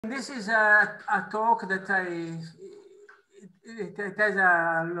This is a talk that it has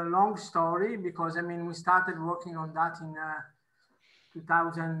a long story because I mean we started working on that in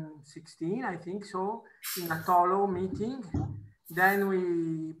 2016, I think so, in a Tolo meeting. Then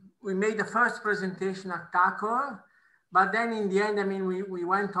we made the first presentation at TACOR, but then in the end, I mean we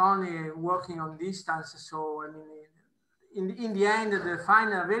went on working on distance. So I mean in the end, the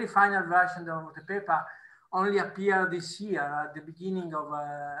very final version of the paper only appeared this year at the beginning of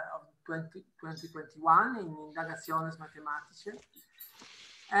 2021 in Indagaciones Matematiche.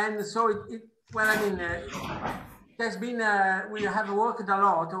 And so well, I mean, it has been, we have worked a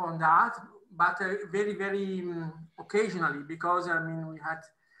lot on that, but very, very occasionally, because I mean, we had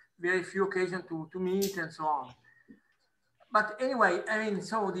very few occasions to meet and so on. But anyway, I mean,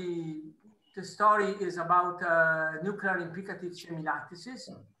 so the story is about nuclear implicative semilattices.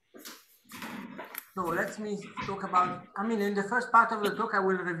 So let me talk about, I mean, in the first part of the talk, I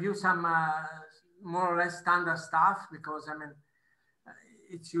will review some more or less standard stuff because, I mean,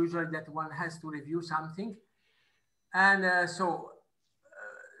 it's usually that one has to review something. And so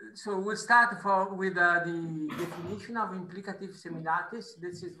we'll start with the definition of implicative semilattices.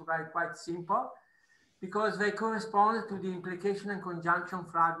 This is quite simple because they correspond to the implication and conjunction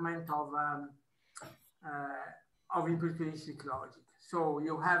fragment of intuitionistic logic. So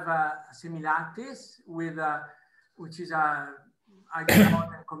you have a semilattice with which is a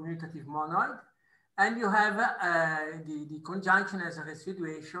eigenmodel commutative monoid, and you have the conjunction as a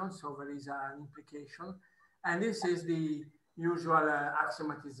residuation. So there is an implication, and this is the usual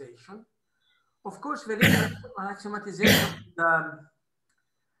axiomatization. Of course, there is an axiomatization,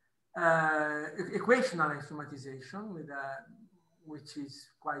 equational axiomatization, which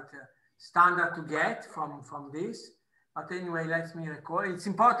is quite standard to get from this. But anyway, let me recall. It's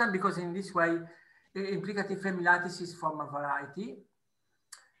important because in this way, implicative semilattices form a variety.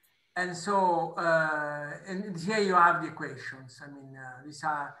 And so, and here you have the equations. I mean, these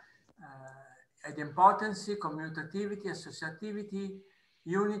are idempotency, commutativity, associativity,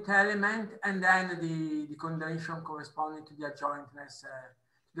 unit element, and then the condition corresponding to the adjointness,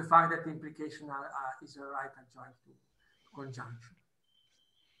 the fact that the implication is a right adjoint to conjunction.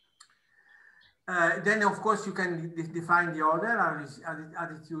 Then, of course, you can define the order as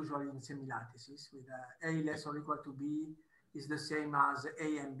it's usually in semilattices, with A less or equal to B is the same as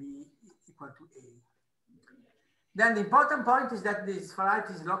A and B equal to A. Then the important point is that this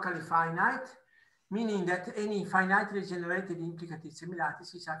variety is locally finite, meaning that any finitely generated implicative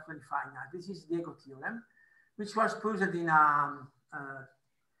semilattice is actually finite. This is the Diego theorem, which was proved in a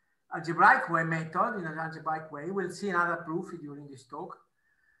algebraic way method, in an algebraic way. We'll see another proof during this talk.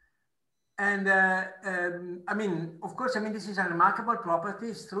 And I mean, of course, I mean, this is a remarkable property.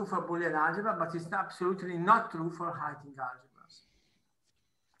 It's true for Boolean algebra, but it's absolutely not true for Heyting algebras.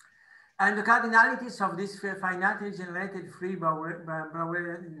 And the cardinalities of this finitely generated free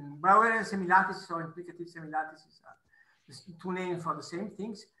Brauerian semilattices or implicative semilattices are two names for the same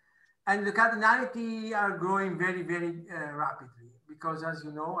things. And the cardinality are growing very, very rapidly because, as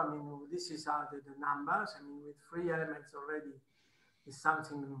you know, I mean, this is the numbers. I mean, with 3 elements already is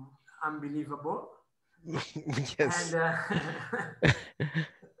something unbelievable. Yes. And,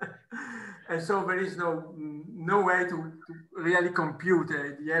 and so there is no way to really compute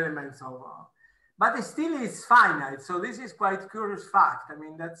the elements of, but it still is finite. So this is quite curious fact. I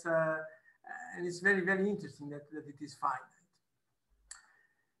mean, that's, and it's very, very interesting that it is finite.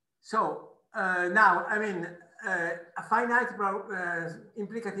 So now, I mean, a finite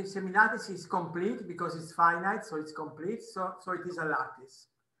implicative semilattice is complete because it's finite, so it's complete. So it is a lattice.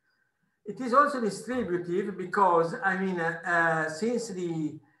 It is also distributive because, I mean, since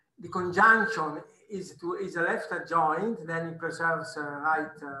the conjunction is a left adjoint, then it preserves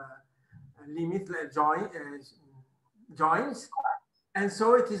right limit joints, and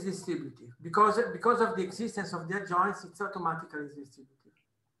so it is distributive because of the existence of the adjoints. It's automatically distributive.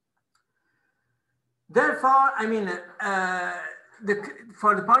 Therefore, I mean,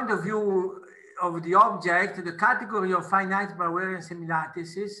 for the point of view of the object, the category of finite Brauerian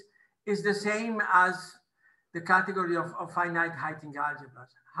semilattices is the same as the category of finite Heyting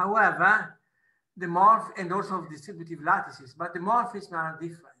algebras. However, the morph and also of distributive lattices, but the morphisms are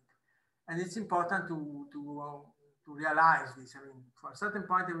different. And it's important to realize this. I mean, for a certain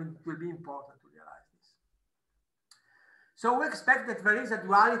point, it will be important to realize this. So we expect that there is a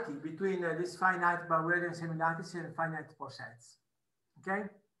duality between this finite Brauerian semilattices and finite persists. Okay?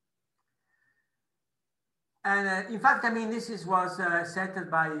 And in fact, I mean, this was settled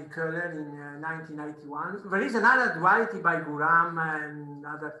by Köhler in 1991. There is another duality by Guram and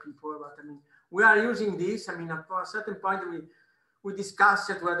other people, but I mean, we are using this. I mean, at a certain point, we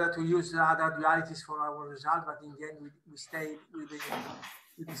discussed whether to use other dualities for our result, but in the end we stayed with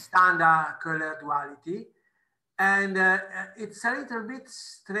the standard Köhler duality. And it's a little bit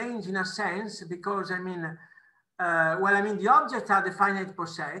strange in a sense, because I mean, the objects are the finite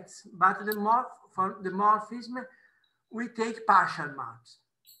posets, but for the morphism, we take partial maps.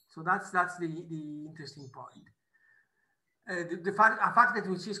 So that's the interesting point. A fact that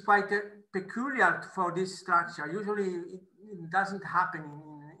which is quite peculiar for this structure. Usually it doesn't happen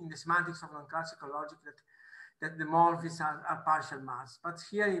in the semantics of non-classical logic that the morphisms are partial maps. But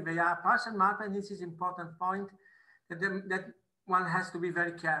here they are partial maps, and this is an important point that one has to be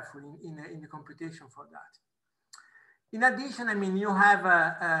very careful in the computation for that. In addition, I mean, you have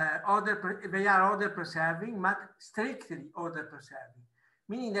they are order preserving, but strictly order preserving,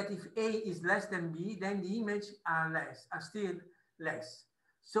 meaning that if A is less than B, then the images are still less.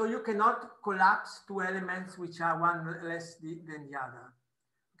 So you cannot collapse two elements which are one less than the other.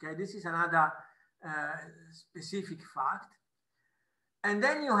 Okay, this is another specific fact. And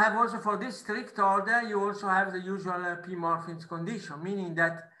then you have also, for this strict order, you also have the usual P morphism condition, meaning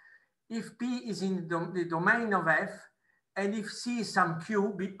that if P is in the domain of F, and if C is some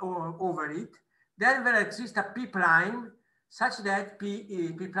Q over it, then there exists a P prime such that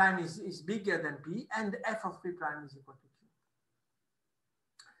P prime is bigger than P, and F of P prime is equal to Q.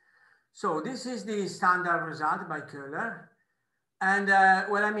 So this is the standard result by Köhler. And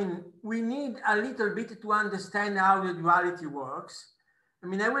we need a little bit to understand how the duality works. I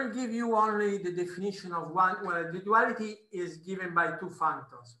mean, I will give you only the definition of one. Well, the duality is given by two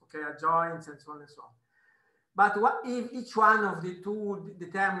functors, okay, adjoints and so on and so on. But what if each one of the two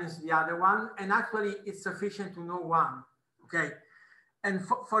determines the other one? And actually, it's sufficient to know one, okay? And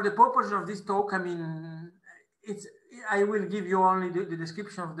for the purpose of this talk, I mean, I will give you only the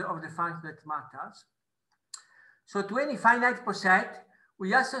description of the function that matters. So to any finite poset,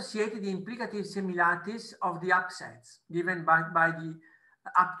 we associate the implicative semilattices of the upsets given by the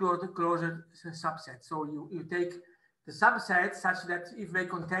upward closure subset. So you take the subsets such that if they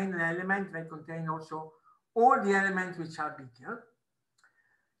contain an element, they contain also all the elements which are bigger.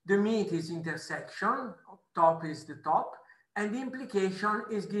 The meet is intersection, top is the top, and the implication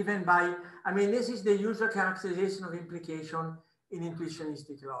is given by, I mean, this is the usual characterization of implication in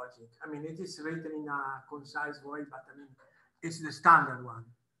intuitionistic logic. I mean, it is written in a concise way, but I mean, it's the standard one.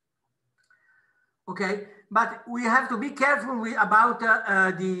 Okay, but we have to be careful about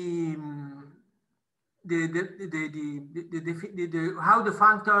how the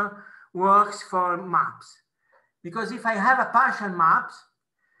functor works for maps. Because if I have a partial maps,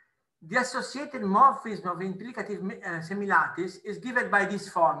 the associated morphism of implicative semilattice is given by this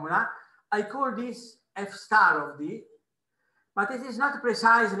formula. I call this F star of D, but it is not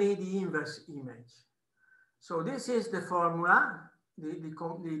precisely the inverse image. So this is the formula,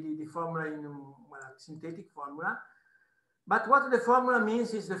 the formula in synthetic formula. But what the formula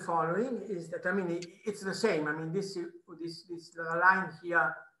means is the following: is that, I mean, it's the same. I mean, this line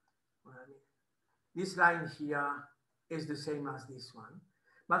here, this line here is the same as this one.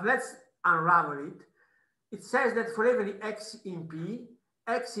 But let's unravel it. It says that for every x in P,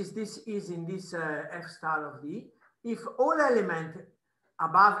 x is in this F star of D, if all elements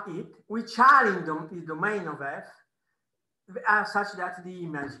above it, which are in the domain of F, are such that the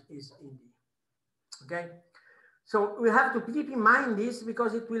image is in D. Okay? So we have to keep in mind this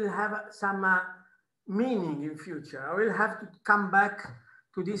because it will have some meaning in future. I will have to come back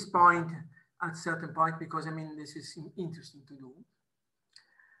to this point at a certain point because, I mean, this is interesting to do.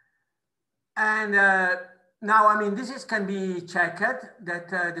 And now, I mean, this can be checked that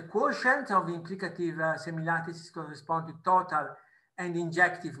the quotient of the implicative semilattices correspond to total and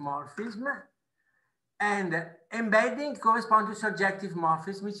injective morphism, and embedding correspond to surjective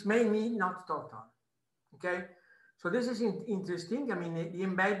morphism, which may mean not total. Okay, so this is interesting. I mean, the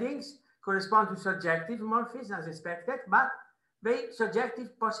embeddings correspond to surjective morphism as expected, but they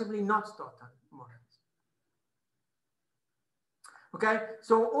surjective, possibly not total morphism. Okay,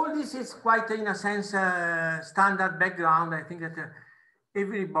 so all this is quite, in a sense, standard background. I think that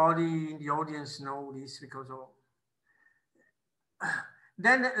everybody in the audience knows this because of.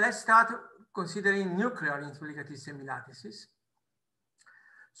 Then let's start considering nuclear implicative semilattices.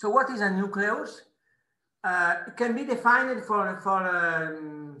 So what is a nucleus? It can be defined for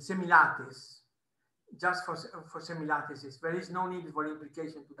semilattice, just for semilattices. There is no need for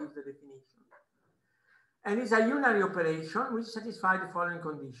implication to give the definition. And it's a unary operation which satisfies the following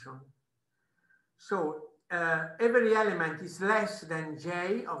condition. So every element is less than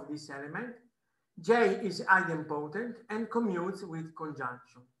J of this element. J is idempotent and commutes with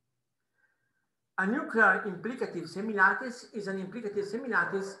conjunction. a nuclear implicative semilattice is an implicative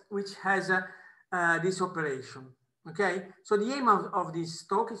semilattice which has this operation. Okay, so the aim of this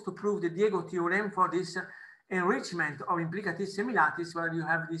talk is to prove the Diego theorem for this enrichment of implicative semilattice, where you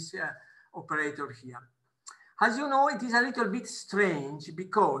have this operator here. As you know, it is a little bit strange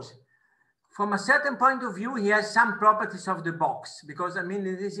because from a certain point of view, he has some properties of the box, because I mean,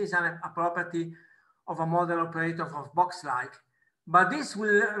 this is a property of a model operator of box-like, but this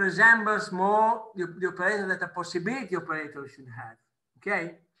will resembles more the operator that a possibility operator should have,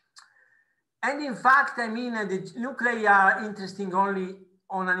 okay? And in fact, I mean, the nuclei are interesting only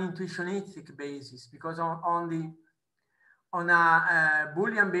on an intuitionistic basis, because on a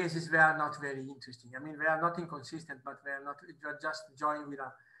Boolean basis, they are not very interesting. I mean, they are not inconsistent, but they are not just joined with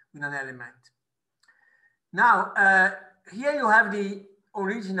an element. Now, here you have the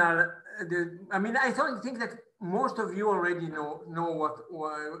original, I mean, I think that most of you already know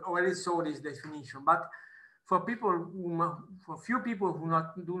already saw this definition, but for few people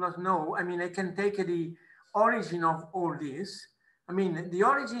who do not know, I mean, I can take the origin of all this. I mean, the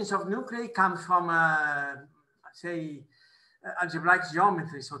origins of nuclei comes from, say, algebraic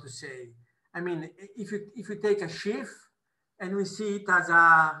geometry, so to say. I mean, if you take a sheaf and we see it as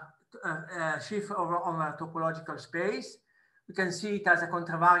a sheaf on a topological space, we can see it as a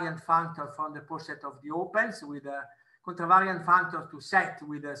contravariant functor from the poset of the opens with a contravariant functor to set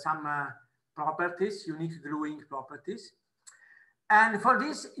with some properties, unique gluing properties. And for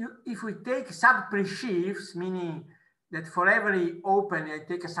this, if we take sub-presheaves, meaning that for every open I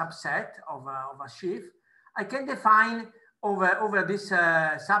take a subset of a sheaf, I can define over this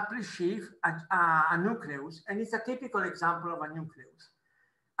sub-presheaf a nucleus, and it's a typical example of a nucleus.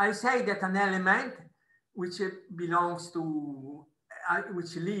 I say that an element which belongs to,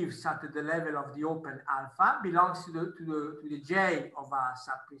 which lives at the level of the open alpha belongs to the J of a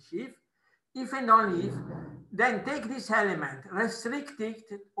sub-presheaf. If and only if, then take this element, restrict it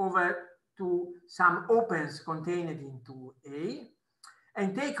over to some opens contained into A,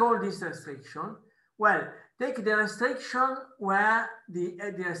 and take all this restriction. Well, take the restriction where the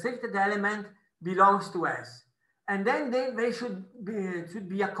restricted element belongs to S. And then they should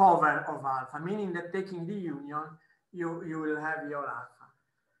be a cover of alpha, meaning that taking the union, you will have your alpha.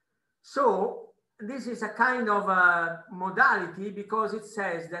 So this is a kind of a modality because it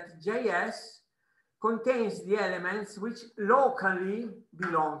says that JS contains the elements which locally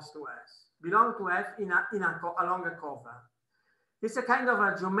belongs to S, belong to F along a cover. It's a kind of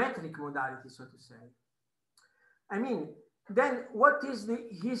a geometric modality, so to say. I mean, then what is the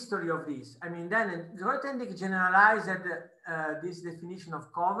history of this? I mean, then Grothendieck generalized this definition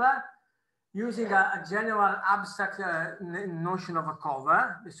of cover using a general abstract notion of a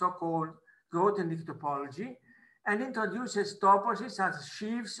cover, the so-called Grothendieck topology, and introduces toposes as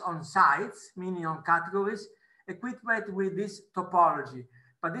sheaves on sites, meaning on categories, equipped with this topology.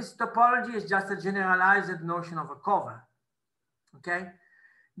 But this topology is just a generalized notion of a cover, okay?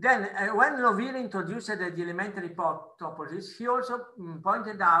 Then when Lovire introduced the elementary topologies, he also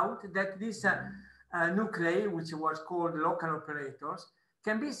pointed out that these nuclei, which was called local operators,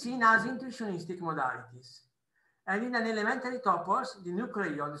 can be seen as intuitionistic modalities. And in an elementary topos, the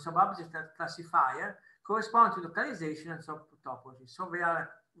nuclei on the subobject classifier correspond to localization and topology. So they are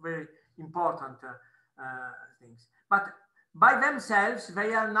very important things. But by themselves,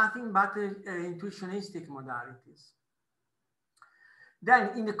 they are nothing but intuitionistic modalities.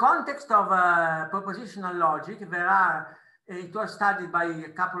 Then in the context of propositional logic, there are, it was studied by a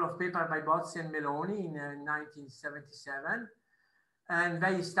couple of papers by Bozzi and Meloni in 1977, and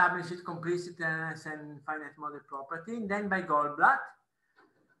they established complicitness and finite model property, and then by Goldblatt.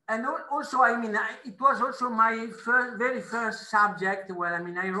 And also, I mean, it was also my very first subject where, I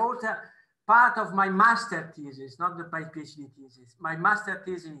mean, I wrote a part of my master thesis, not my PhD thesis, my master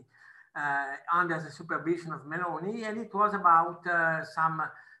thesis under the supervision of Meloni, and it was about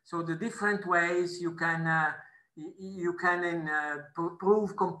so the different ways you can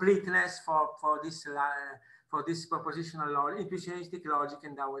prove completeness for this propositional logic, intuitionistic logic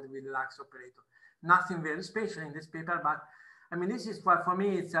endowed with lax operator. Nothing very special in this paper, but I mean, this is for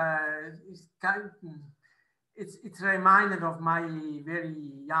me, it's a reminder of my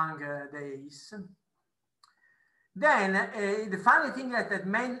very young days. Then the funny thing is that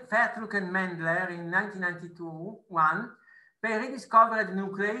Vertruck and Mendler in 1992, they rediscovered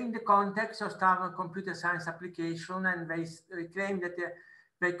nuclei in the context of standard computer science application, and they claimed that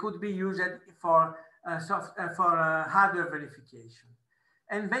they could be used for hardware verification.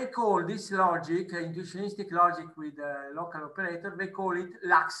 And they call this logic, intuitionistic logic with local operator, they call it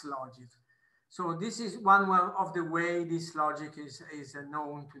lax logic. So this is one of the way this logic is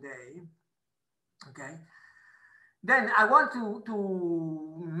known today. Okay. Then I want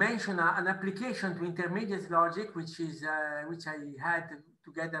to mention an application to intermediate logic, which I had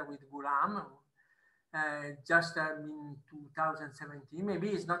together with Guram just in 2017. Maybe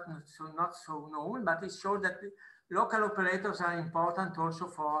it's not so known, but it showed that local operators are important also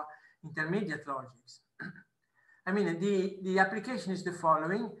for intermediate logics. I mean, the application is the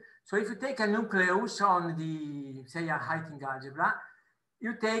following. So if you take a nucleus on the, say, a Heyting algebra,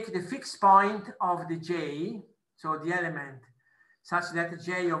 you take the fixed point of the J, so the element such that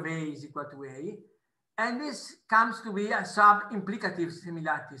J of A is equal to A. And this comes to be a sub-implicative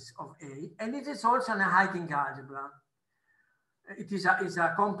semilattice of A. And it is also an Heyting algebra. It is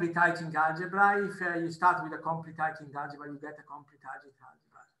a complete Heyting algebra. If you start with a complete Heyting algebra, you get a complete Heyting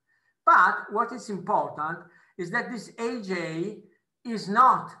algebra. But what is important is that this AJ is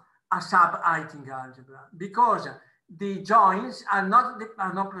not a sub-Heyting algebra, because the joins are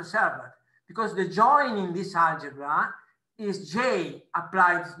not preserved, because the join in this algebra is J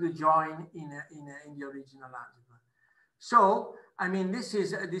applied to the join in the original algebra. So, I mean, this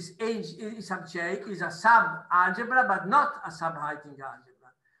A sub J is a sub-algebra, but not a sub-Heyting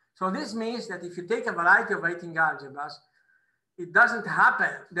algebra. So this means that if you take a variety of Heyting algebras, it doesn't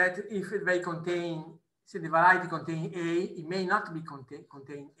happen that if they contain, say the variety contain A, it may not be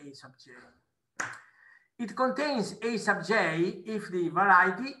contain A sub J. It contains A sub J if the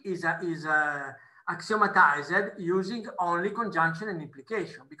variety is axiomatized using only conjunction and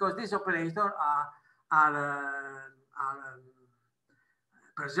implication, because these operators are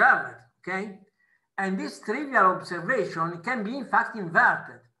preserved, okay? And this trivial observation can be in fact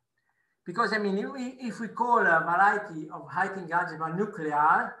inverted, because I mean, if we call a variety of Heyting algebra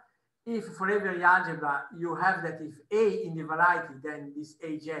nuclear, if for every algebra you have that if A in the variety, then this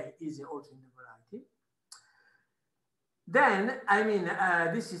AJ is also in the variety. Then, I mean,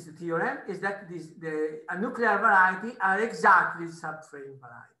 this is the theorem, is that a nuclear variety are exactly subframe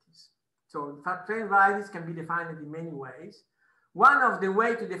varieties. So subframe varieties can be defined in many ways. One of the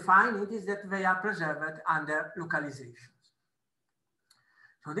ways to define it is that they are preserved under localizations.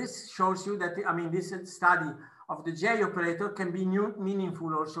 So this shows you that, I mean, this study of the J operator can be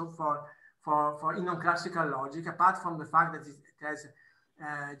meaningful also for non-classical logic, apart from the fact that it has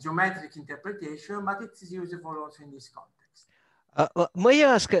geometric interpretation, but it is useful also in this context. May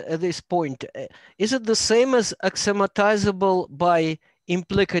I ask at this point, is it the same as axiomatizable by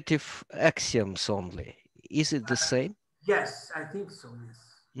implicative axioms only? Is it the same? Yes, I think so,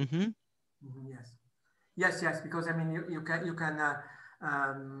 yes. Mm-hmm. Yes, because I mean, you can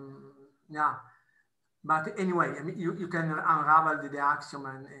yeah. But anyway, I mean, you can unravel the axiom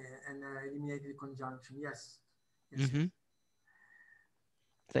and eliminate the conjunction. Yes. Mm-hmm.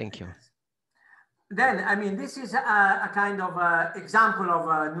 Thank you. Then, I mean, this is a kind of example of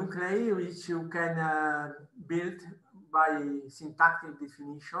a nuclei which you can build by syntactic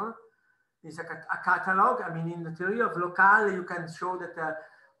definition. It's a catalog. I mean, in the theory of locale, you can show that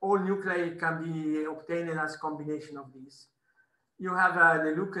all nuclei can be obtained as combination of these. You have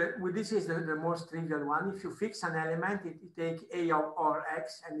the look, well, this is the most trivial one. If you fix an element, it take A or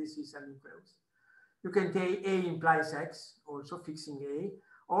X, and this is a nucleus. You can take A implies X, also fixing A.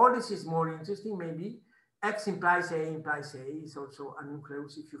 Or this is more interesting, maybe X implies A is also a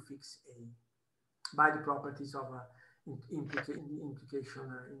nucleus if you fix A by the properties of implication in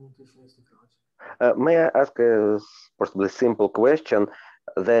intuitionistic logic. May I ask a possibly simple question?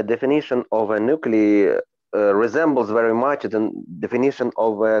 The definition of a nuclei resembles very much the definition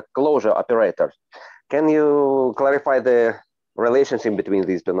of a closure operator. Can you clarify the relationship between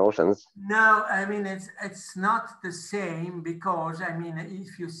these two notions? No, I mean, it's not the same, because I mean,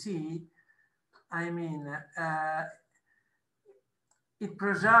 if you see, I mean, it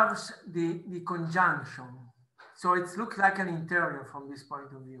preserves the conjunction. So it looks like an interior from this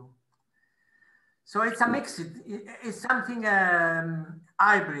point of view. So it's a mix, it's something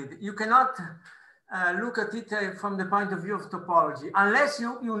hybrid. You cannot look at it from the point of view of topology, unless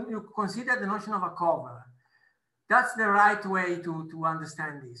you consider the notion of a cover. That's the right way to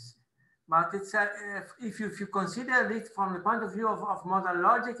understand this. But it's if you consider it from the point of view of modal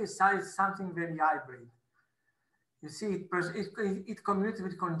logic, it's something very hybrid. You see, it commutes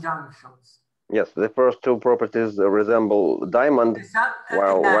with conjunctions. Yes, the first two properties resemble diamond,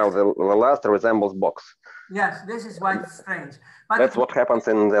 while the last resembles box. Yes, this is why it's strange. But that's what happens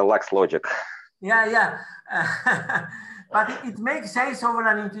in the lax logic. Yeah. But it makes sense over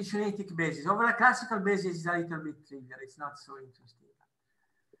an intuitionistic basis. Over a classical basis, it's a little bit trivial. It's not so interesting.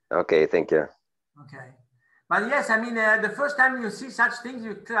 Okay, thank you. Okay. But yes, I mean, the first time you see such things,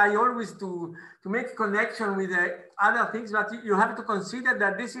 you try always to make a connection with other things, but you have to consider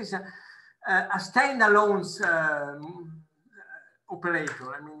that this is a standalone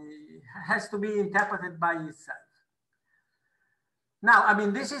operator. I mean, it has to be interpreted by itself. Now, I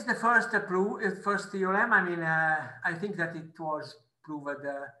mean, this is the first theorem. I mean, I think that it was proved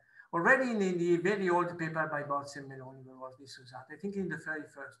already in the very old paper by Bozzi and Meloni. There was this result, I think in the very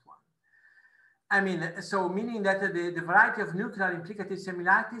first one. I mean, so meaning that the variety of nuclear implicative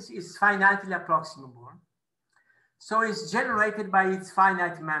semilattices is finitely approximable. So it's generated by its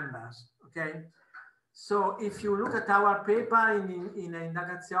finite members, okay? So if you look at our paper in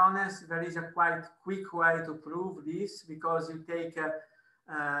Indagaciones, there is a quite quick way to prove this, because you take an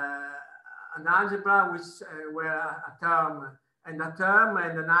algebra which where a term and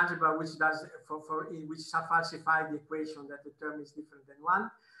an algebra which does which falsify the equation that the term is different than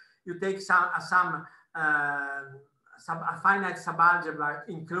one. You take a finite subalgebra,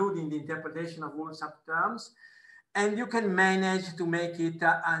 including the interpretation of all subterms, and you can manage to make it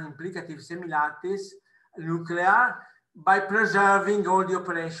an implicative semilattice nuclear by preserving all the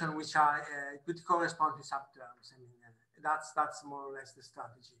operations which are which correspond to subterms. I mean, that's more or less the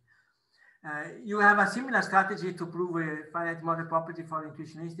strategy. You have a similar strategy to prove a finite model property for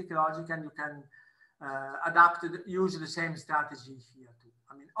intuitionistic logic, and you can use the same strategy here too.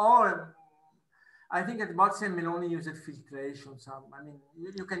 I mean, or I think that Bozzi and Meloni used filtration. So I mean,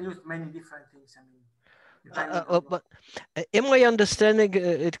 you can use many different things. I mean. But am I understanding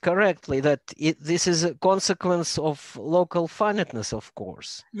it correctly that this is a consequence of local finiteness, of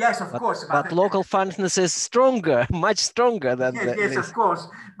course? Yes, of course. But local finiteness is stronger, much stronger than yes, this. Of course.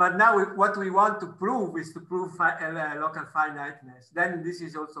 But now what we want to prove is to prove local finiteness. Then this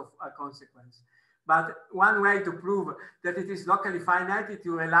is also a consequence. But one way to prove that it is locally finite is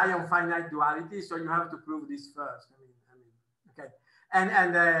to rely on finite duality. So you have to prove this first. I mean, okay.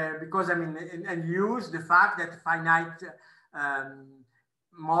 And because I mean, and use the fact that finite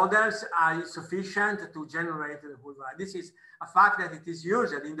models are sufficient to generate the whole variety. This is a fact that it is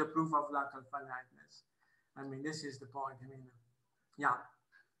used in the proof of local finiteness. I mean, this is the point. I mean, yeah.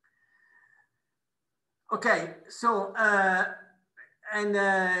 Okay, so and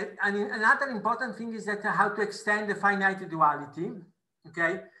another important thing is that how to extend the finite duality.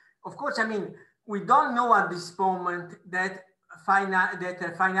 Okay, of course, I mean, we don't know at this moment that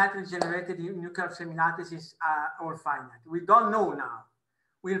finitely generated nuclear semilattices are all finite. We don't know now.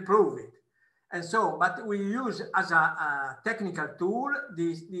 We'll prove it. And so, but we use as a technical tool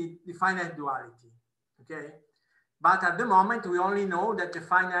the finite duality. Okay, but at the moment we only know that the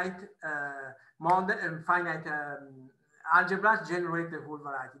finite model and finite algebras generate the whole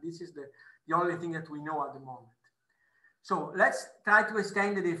variety. This is the only thing that we know at the moment. So let's try to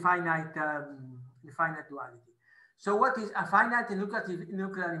extend the finite duality. So what is a finite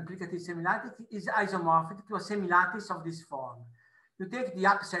nuclear implicative semilattice is isomorphic to a semilattice of this form. You take the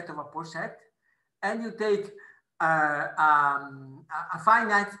upset of a poset and you take a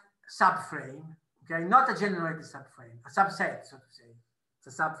finite subframe, okay, not a generated subframe, a subset, so to say.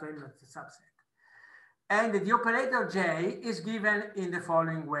 It's a subframe, not a subset. And the operator J is given in the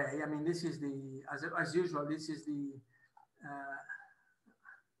following way. I mean, this is the, as usual, this is the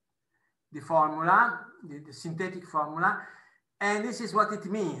formula, the synthetic formula. And this is what it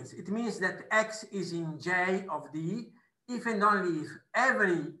means. It means that X is in J of D, if and only if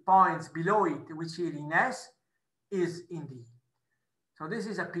every point below it, which is in S, is in D. So this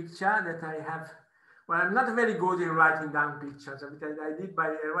is a picture that I have. Well, I'm not very good in writing down pictures.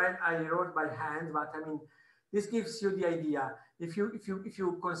 I wrote by hand, but I mean, this gives you the idea. If you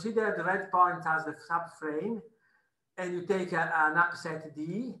consider the red point as the subframe, and you take an upset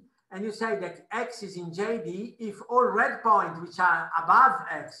D, and you say that X is in JD if all red points which are above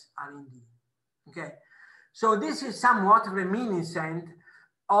X are in D. Okay, so this is somewhat reminiscent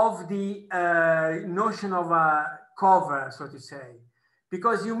of the notion of a cover, so to say,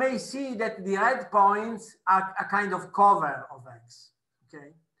 because you may see that the red points are a kind of cover of X.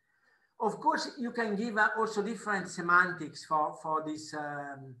 Okay, of course you can give also different semantics for this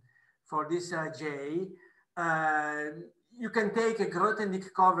J. You can take a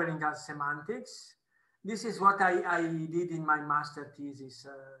Grothendieck covering as semantics. This is what I did in my master thesis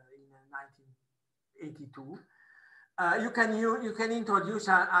in 1982. You can introduce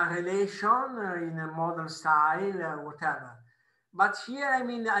a relation in a model style, whatever. But here, I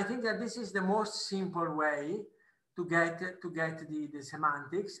mean, I think that this is the most simple way to get the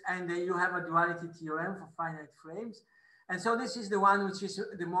semantics, and you have a duality theorem for finite frames. And so this is the one which is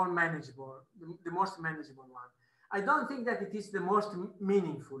the more manageable, the most manageable one. I don't think that it is the most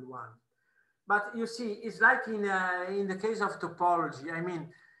meaningful one, but you see, it's like in the case of topology. I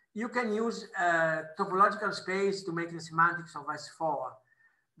mean, you can use topological space to make the semantics of S4,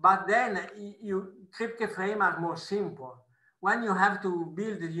 But then Kripke frames are more simple. When you have to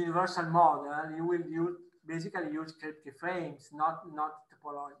build the universal model, you will basically use Kripke frames, not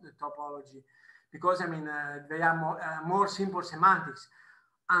the topology, because I mean they are more simple semantics.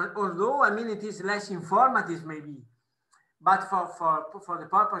 And although I mean it is less informative maybe, but for the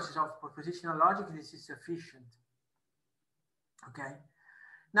purposes of propositional logic, this is sufficient. Okay.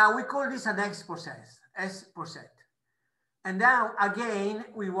 Now we call this an S poset. And now again,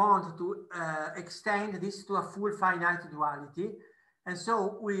 we want to extend this to a full finite duality. And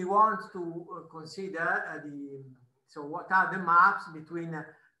so we want to consider so what are the maps between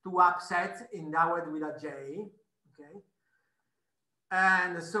two upsets endowed with a J, okay?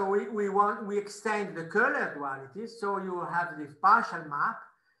 And so we extend the Köhler duality. So you have this partial map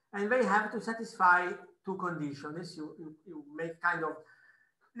and they have to satisfy two conditions. You make kind of,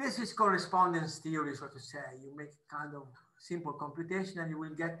 this is correspondence theory, so to say. You make kind of simple computation and you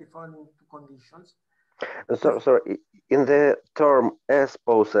will get the following two conditions. Sorry, in the term S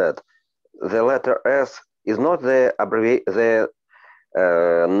poset, the letter S is not the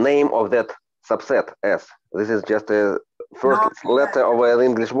name of that subset S. This is just a first letter of an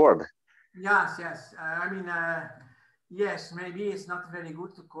English word. Yes. I mean, yes, maybe it's not very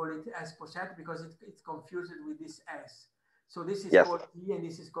good to call it S poset because it's confused with this S. So this is called E and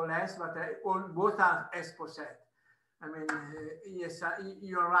this is called S, but both are S poset. I mean, yes,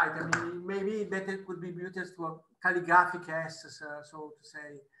 you're right. I mean, maybe better could be built to a calligraphic S, so to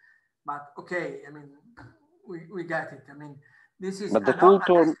say. But okay, I mean, we get it. I mean, this is the full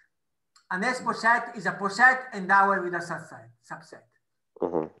term. An S poset is a poset endowed with a subset.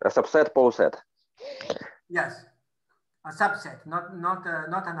 A subset poset. Yes, a subset, not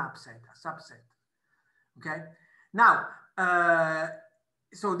an upset, a subset. Okay. Now.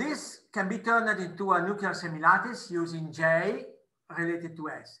 So this can be turned into a nuclear semilattice using J related to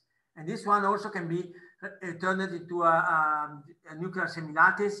S. And this one also can be turned into a nuclear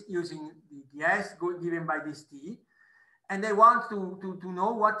semilattice using the S given by this T. And they want to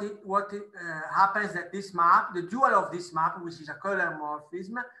know what happens that this map, the dual of this map, which is a Köhler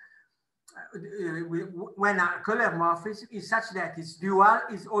morphism, when a Köhler morphism is such that its dual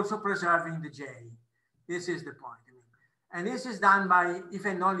is also preserving the J. This is the point. And this is done by if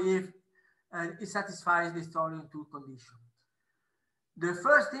and only if it satisfies the following two conditions. The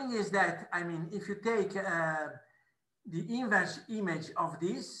first thing is that, I mean, if you take the inverse image of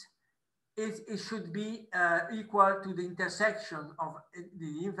this, it should be equal to the intersection of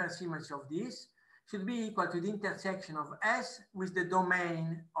the inverse image of this, should be equal to the intersection of S with the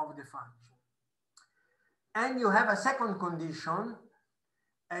domain of the function. And you have a second condition,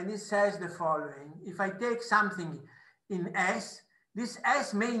 and it says the following. If I take something in S, this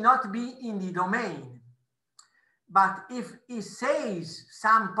S may not be in the domain, but if it says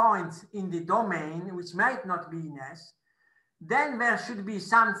some points in the domain which might not be in S, then there should be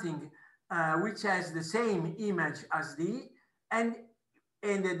something which has the same image as D, and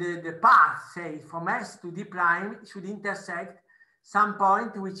the path, say, from S to D prime should intersect some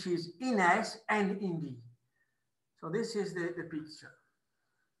point which is in S and in D. So this is the picture.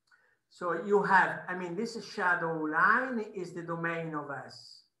 So you have, I mean, this shadow line is the domain of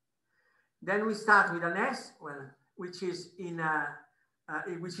S. Then we start with an S, well, which is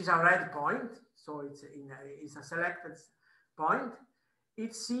a red point. So it's a selected point.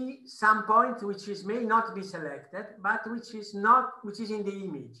 It's C, some point which may not be selected, but which is in the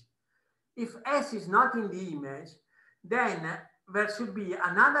image. If S is not in the image, then there should be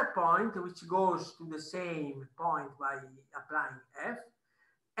another point which goes to the same point by applying F.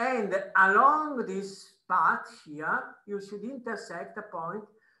 And along this path here, you should intersect a point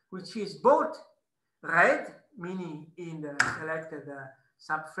which is both red, meaning in the selected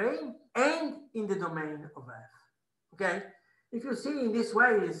subframe, and in the domain of F. Okay? If you see in this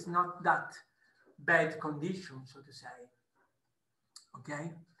way, it's not that bad condition, so to say.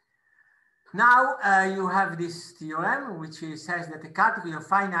 Okay? Now you have this theorem, which says that the category of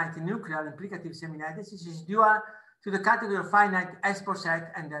finite nuclear implicative semilattices is dual to the category of finite S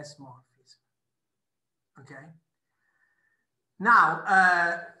poset and S morphism. Okay. Now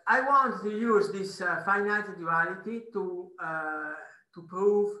I want to use this finite duality to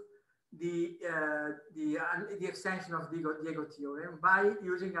prove the extension of Diego theorem by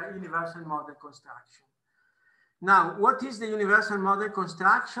using a universal model construction. Now, what is the universal model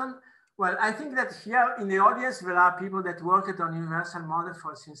construction? Well, I think that here in the audience there are people that worked on universal model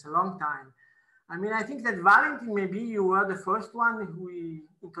since a long time. I mean, I think that Valentin, maybe you were the first one who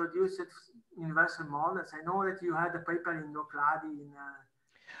introduced universal models. I know that you had a paper in Nuclei in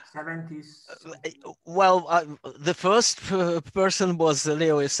 70s? Well, the first person was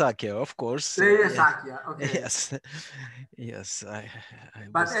Leo Isakia, of course. Leo Isakia, okay. Yes, yes.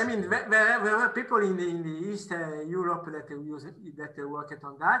 But I mean, there were people in the East Europe that worked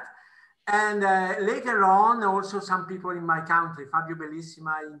on that. And later on, also some people in my country, Fabio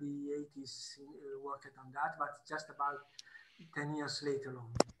Bellissima in the 80s worked on that, but just about 10 years later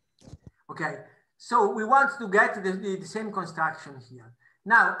on. Okay, so we want to get the same construction here.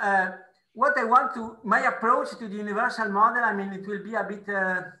 Now, what I want to, my approach to the universal model, I mean, it will be a bit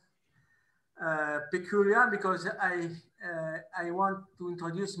peculiar because I want to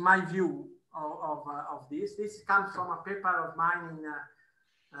introduce my view of this. This comes from a paper of mine in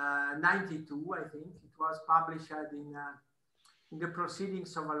 92, I think. It was published in the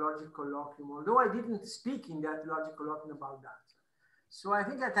proceedings of a logic colloquium, although I didn't speak in that logic colloquium about that. So I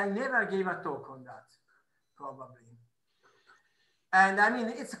think that I never gave a talk on that, probably. And I mean,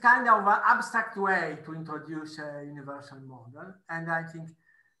 it's a kind of an abstract way to introduce a universal model. And I think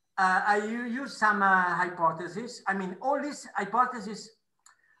I use some hypotheses. I mean, all these hypotheses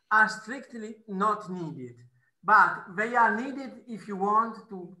are strictly not needed, but they are needed if you want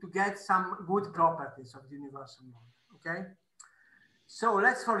to get some good properties of the universal model, okay? So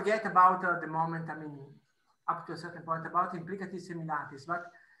let's forget about the moment, I mean, up to a certain point about implicative semilattices, but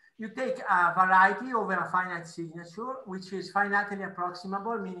you take a variety over a finite signature, which is finitely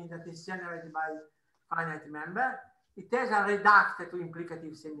approximable, meaning that it's generated by finite member. It has a reduct to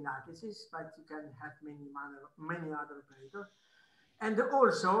implicative semilattices, but you can have many other operators. And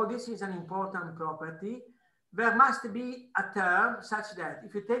also, this is an important property, there must be a term such that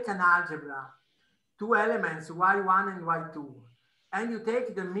if you take an algebra, two elements, y1 and y2, and you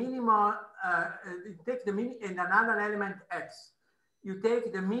take the minimal, and another element x, you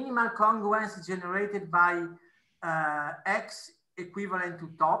take the minimal congruence generated by x equivalent to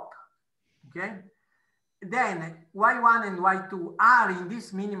top, okay? Then y1 and y2 are in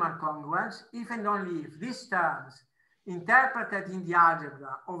this minimal congruence if and only if these terms interpreted in the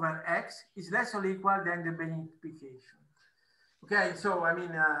algebra over x is less or equal than the Bain implication. Okay, so I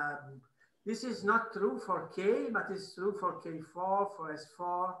mean, this is not true for K, but it's true for K4, for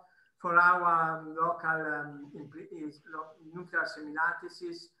S4, for our local nuclear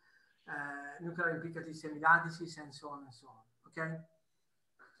semilattices, nuclear implicative semilattices, and so on and so on, okay?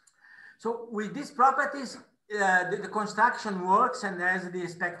 So with these properties, the construction works and has the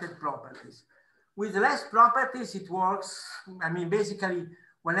expected properties. With less properties, it works. I mean, basically,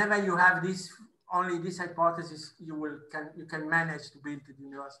 whenever you have this, only this hypothesis, you can manage to build the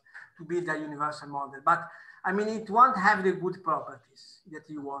universe, to build a universal model. But I mean, it won't have the good properties that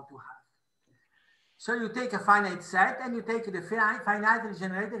you want to have. So you take a finite set and you take the finitely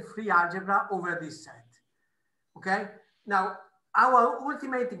generated free algebra over this set. Okay. Now, our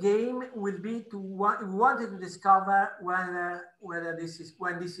ultimate game will be we wanted to discover when this is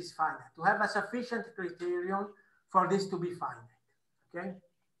finite, to have a sufficient criterion for this to be finite. Okay.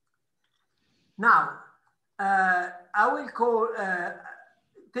 Now, I will call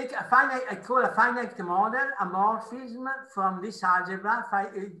take a finite. I call a finite model a morphism from this algebra.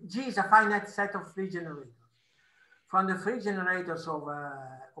 G is a finite set of free generators from the free generators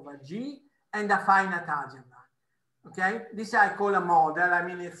over G and a finite algebra. Okay, this I call a model. I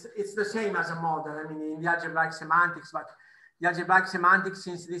mean, it's the same as a model. I mean, in the algebraic semantics, but the algebraic semantics,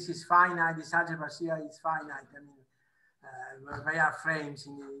 since this is finite, this algebra here is finite. I mean, they are frames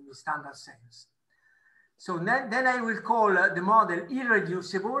in the standard sense. So then I will call the model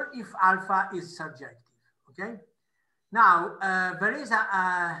irreducible if alpha is surjective. Okay. Now there is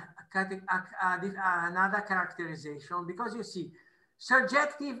another characterization, because you see,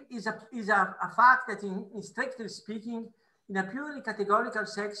 surjective is a fact that, in strictly speaking, in a purely categorical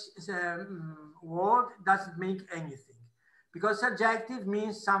word, doesn't make anything, because surjective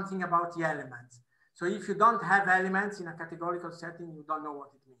means something about the elements. So if you don't have elements in a categorical setting, you don't know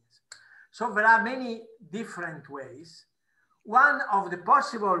what it means. So there are many different ways. One of the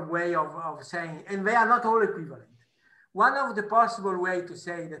possible way of saying, and they are not all equivalent. One of the possible way to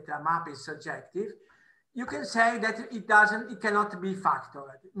say that a map is surjective, you can say that it cannot be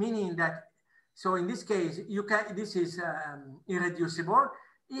factored, meaning that, so in this case, this is irreducible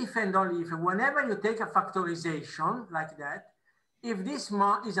if and only if, whenever you take a factorization like that, if this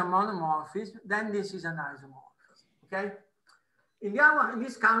is a monomorphism, then this is an isomorphism, okay? In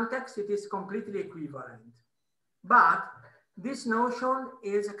this context, it is completely equivalent, but this notion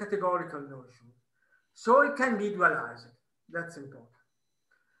is a categorical notion, so it can be dualized. That's important.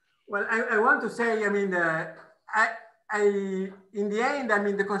 Well, I want to say, I mean, in the end, I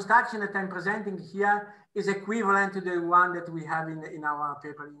mean, the construction that I'm presenting here is equivalent to the one that we have in our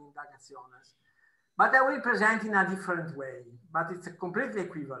paper in Indagaciones. But I will present in a different way, but it's completely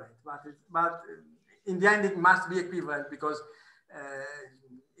equivalent. But in the end, it must be equivalent because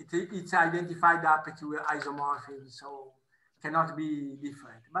it's identified up to isomorphism, so cannot be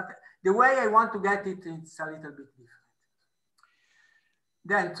different. But the way I want to get it, it's a little bit different.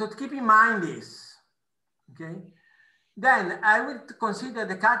 Then, so to keep in mind this, okay? Then I will consider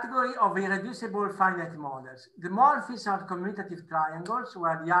the category of irreducible finite models. The morphisms are commutative triangles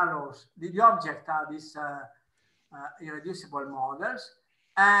where the arrows, the object are these irreducible models,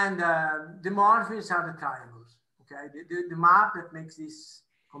 and the morphisms are the triangles, okay? The map that makes this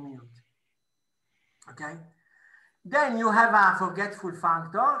commute, okay? Then you have a forgetful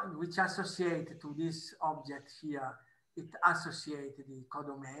functor, which associated to this object here, it associates the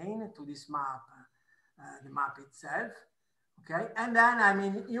codomain to this map, the map itself, okay? And then, I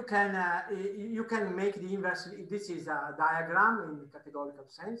mean, you can make the inverse. This is a diagram in the categorical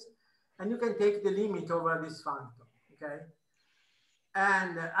sense, and you can take the limit over this functor, okay?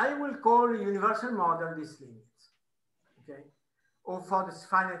 And I will call universal model this limit, okay? Or for this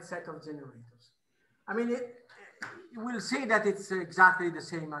finite set of generators. I mean, we'll see that it's exactly the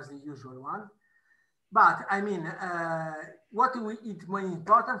same as the usual one. But I mean, it's more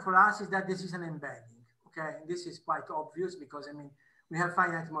important for us is that this is an embedding, okay? This is quite obvious because, I mean, we have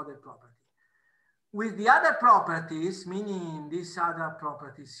finite model property. With the other properties, meaning these other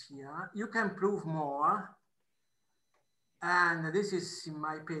properties here, you can prove more. And this is in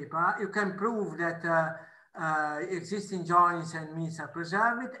my paper. You can prove that existing joins and means are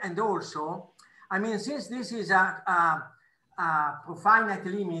preserved. And also, I mean, since this is a finite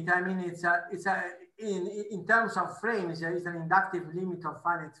limit, I mean, in terms of frames, there is an inductive limit of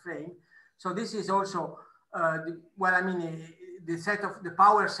finite frame. So this is also, well, I mean, the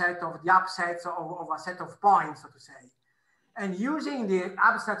power set of the upsets of a set of points, so to say. And using the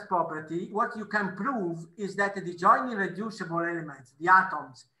abstract property, what you can prove is that the joint irreducible elements, the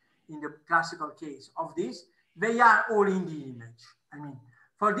atoms in the classical case of this, they are all in the image. I mean,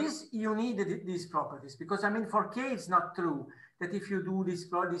 for this, you need these properties because, I mean, for K, it's not true that if you do this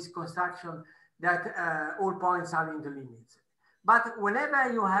construction, that all points are in the limits. But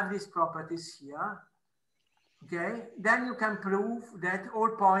whenever you have these properties here, okay, then you can prove that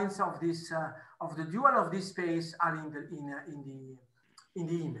all points of this of the dual of this space are in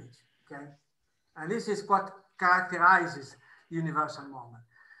the image. Okay, and this is what characterizes universal moment.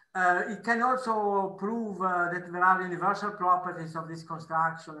 It can also prove that there are universal properties of this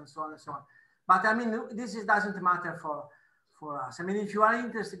construction and so on and so on. But I mean, this doesn't matter for us. I mean, if you are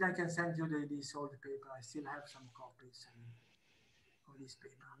interested, I can send you this old paper. I still have some copies of this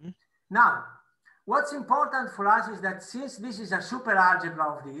paper. Mm-hmm. Now, what's important for us is that since this is a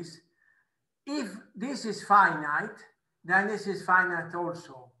superalgebra of this, if this is finite, then this is finite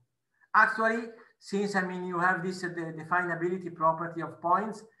also. Actually, since, I mean, you have this the definability property of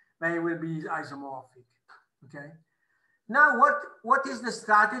points, they will be isomorphic, okay? Now, what is the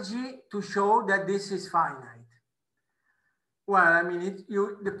strategy to show that this is finite? Well, I mean,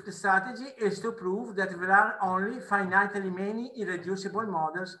 the strategy is to prove that there are only finitely many irreducible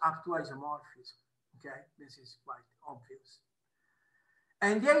models up to isomorphism. Okay, this is quite obvious.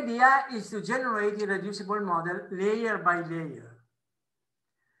 And the idea is to generate irreducible model layer by layer.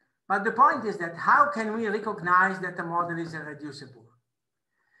 But the point is that how can we recognize that a model is irreducible?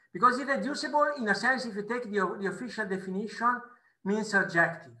 Because irreducible, in a sense, if you take the official definition, means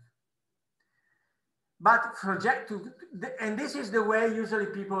surjective. But and this is the way usually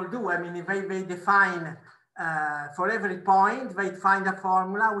people do. I mean, they define for every point, they find a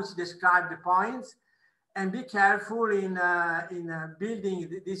formula which describes the points, and be careful in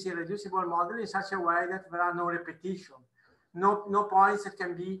building this irreducible model in such a way that there are no repetition, no points that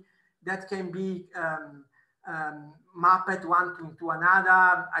can be mapped one to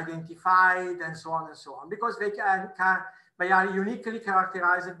another, identified, and so on, because they are uniquely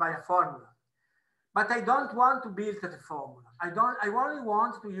characterized by a formula. But I don't want to build a formula. I only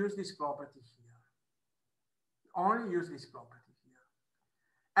want to use this property here. Only use this property here,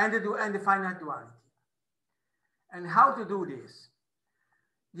 and the finite duality. And how to do this?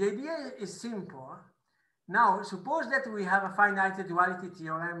 The idea is simple. Now, suppose that we have a finite duality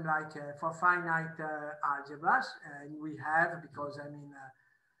theorem, like for finite algebras, and we have, because I mean,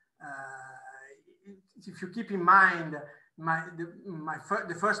 if you keep in mind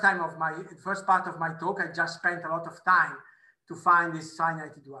the first part of my talk, I just spent a lot of time to find this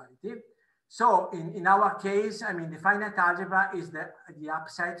finite duality. So in our case, I mean, the finite algebra is the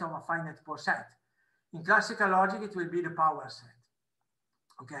upset of a finite set. In classical logic, it will be the power set.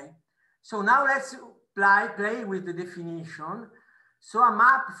 Okay. So now let's play with the definition. So a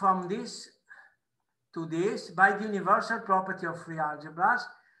map from this to this by the universal property of free algebras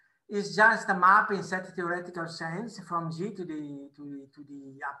is just a map in set theoretical sense from G to the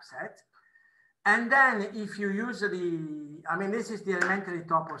upset. And then if you use this is the elementary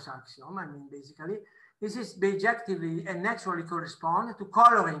topos axiom. Basically, this is bijectively and naturally correspond to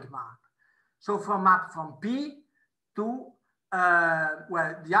coloring map. So from map from P to,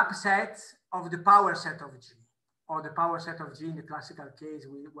 the upset of the power set of G, or the power set of G in the classical case,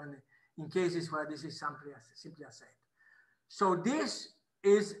 in cases where this is simply a set. So this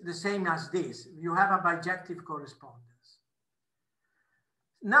is the same as this. You have a bijective correspondence.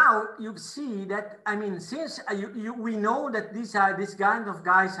 Now you see that, since we know that this kind of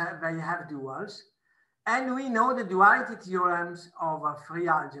guys they have duals, and we know the duality theorems of free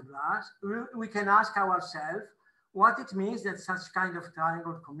algebras, we can ask ourselves what it means that such kind of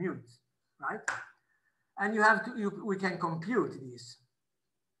triangle commutes, right? And we can compute this.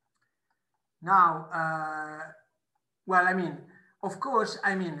 Now, of course,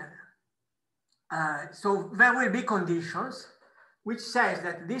 so there will be conditions which says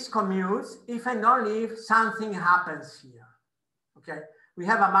that this commutes if and only if something happens here. Okay, we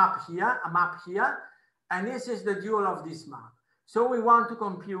have a map here, and this is the dual of this map. So we want to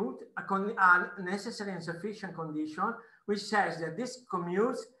compute a necessary and sufficient condition which says that this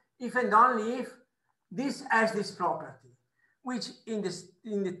commutes if and only if this has this property, which in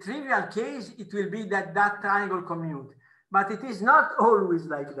the trivial case, it will be that triangle commute. But it is not always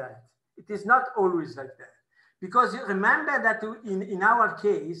like that. It is not always like that. Because remember that in our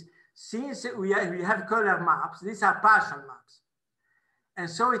case, since we have color maps, these are partial maps. And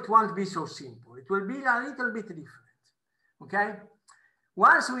so it won't be so simple. It will be a little bit different. Okay.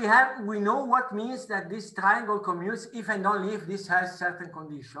 Once we know what means that this triangle commutes if and only if this has certain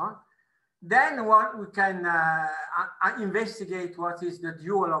condition, then we can investigate what is the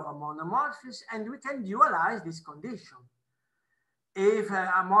dual of a monomorphism, and we can dualize this condition. If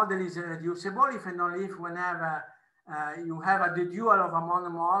a model is reducible, if and only if whenever you have the dual of a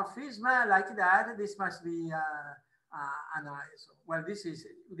monomorphism like that, this must be this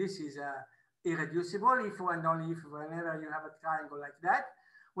is irreducible if and only if whenever you have a triangle like that,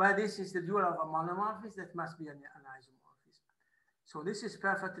 where this is the dual of a monomorphism, that must be an isomorphism. So this is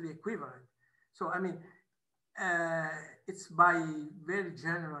perfectly equivalent. So it's by very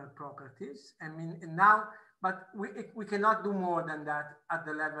general properties. But we cannot do more than that at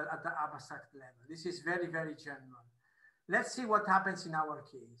the abstract level. This is very, very general. Let's see what happens in our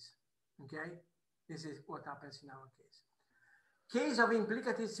case. Okay, this is what happens in our case. Case of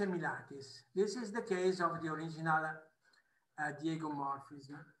implicative semilattices. This is the case of the original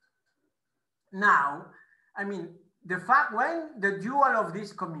diegomorphism. Now, the fact when the dual of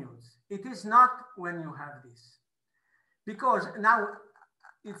this commutes, it is not when you have this, because now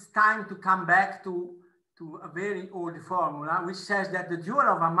it's time to come back to a very old formula, which says that the dual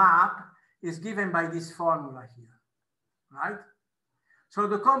of a map is given by this formula here, right? So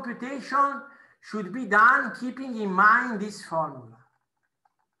the computation should be done keeping in mind this formula.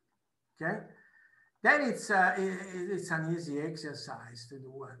 Okay, then it's an easy exercise to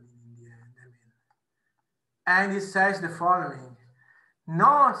do in the end. And it says the following: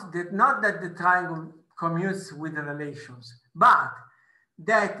 not that the triangle commutes with the relations, but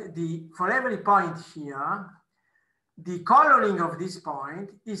that for every point here, the coloring of this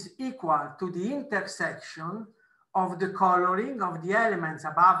point is equal to the intersection of the coloring of the elements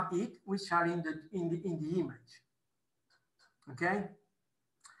above it, which are in the image. Okay,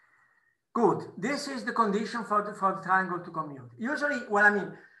 good. This is the condition for the triangle to commute. Usually,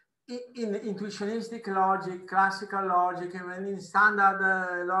 in intuitionistic logic, classical logic, and in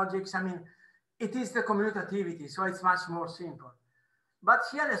standard logics, it is the commutativity, so it's much more simple. But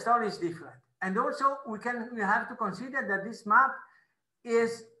here the story is different. And also we have to consider that this map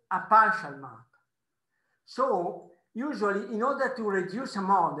is a partial map. So usually in order to reduce a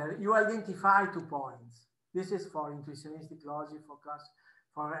model, you identify 2 points. This is for intuitionistic logic,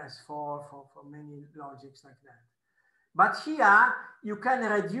 for S4, for many logics like that. But here you can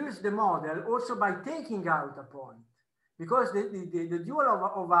reduce the model also by taking out a point, because the dual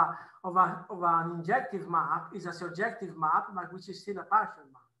of an injective map is a surjective map, but which is still a partial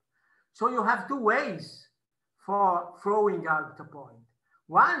map. So you have 2 ways for throwing out a point.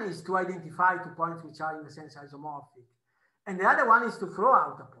 One is to identify 2 points which are in a sense isomorphic, and the other one is to throw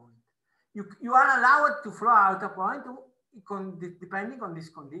out a point. You are allowed to throw out a point depending on this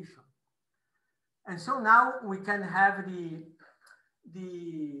condition. And so now we can have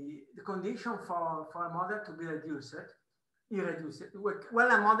the condition for a model to be irreducible,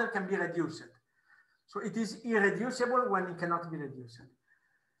 when a model can be reduced. So it is irreducible when it cannot be reduced.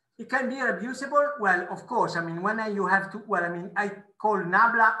 It can be reducible, well, of course, I mean, when you have to, well, I mean, I call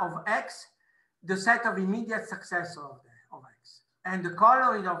nabla of X the set of immediate successor of X. And the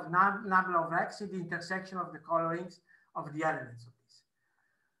coloring of nabla of X is the intersection of the colorings of the elements of this.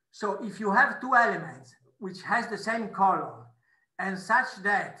 So if you have two elements which has the same color and such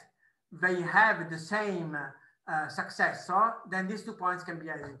that they have the same successor, then these 2 points can be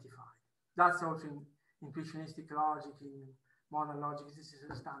identified. That's also in intuitionistic logic, in modern logic, this is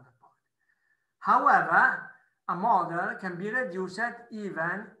a standard point. However, a model can be reduced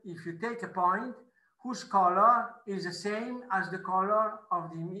even if you take a point whose color is the same as the color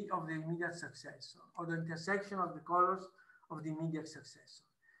of the immediate successor, or the intersection of the colors of the immediate successor.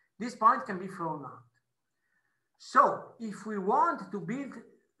 This point can be thrown out. So if we want to build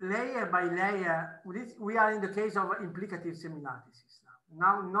layer by layer, we are in the case of implicative semilattices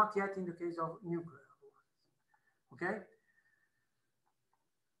now, not yet in the case of nuclear. Okay?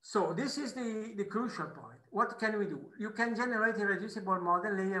 So this is the crucial point. What can we do? You can generate a reducible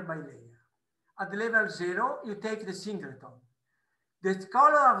model layer by layer. At level 0, you take the singleton. The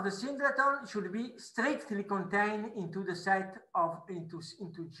color of the singleton should be strictly contained into the set of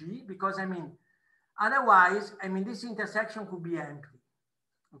into G, because I mean, otherwise, I mean, this intersection could be empty.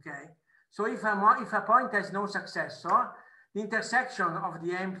 Okay, so if a point has no successor, the intersection of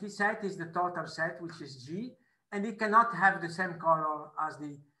the empty set is the total set, which is G, and it cannot have the same color as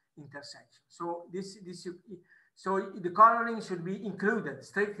the intersection. So so the coloring should be included,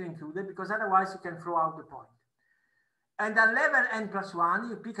 strictly included, because otherwise you can throw out the point. And at level n+1,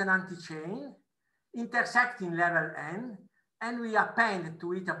 you pick an anti-chain intersecting level n, and we append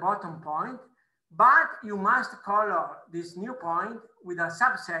to it a bottom point, but you must color this new point with a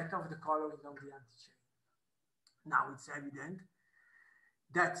subset of the coloring of the anti-chain. Now it's evident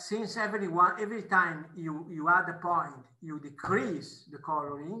that since every time you add a point, you decrease the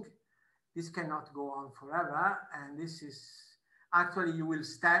coloring, this cannot go on forever. And this is actually, you will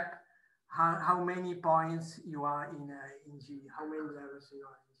step how many points you are in G, how many levels you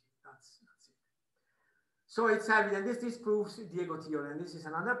are in G. That's it. So it's evident, this proves Diego theorem. This is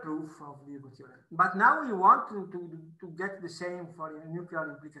another proof of Diego theorem. But now we want to get the same for nuclear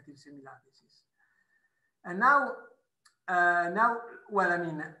implicative semilattices. And now, well, I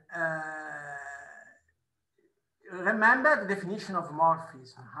mean, remember the definition of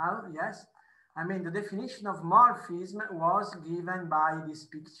morphism. How? Yes. I mean, the definition of morphism was given by this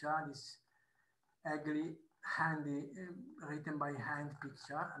picture, this ugly, handy, written by hand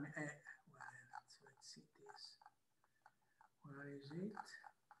picture. I mean, let's see this. Where is it?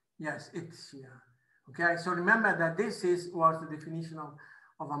 Yes, it's here. Okay, so remember that this was the definition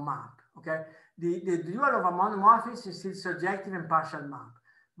of a map. Okay, the dual of a monomorphism is still surjective and partial map,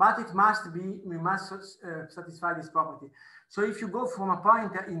 but it must be, we must satisfy this property. So if you go from a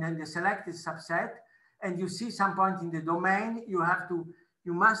point in the selected subset and you see some point in the domain,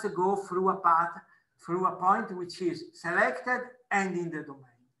 you must go through a path, through a point which is selected and in the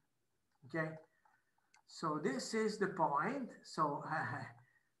domain. Okay, so this is the point. So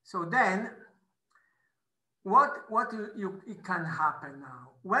so then it can happen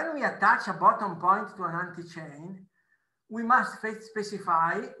now. When we attach a bottom point to an anti-chain, we must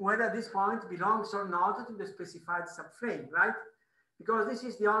specify whether this point belongs or not to the specified subframe, right? Because this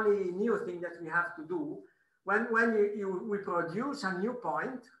is the only new thing that we have to do. When we produce a new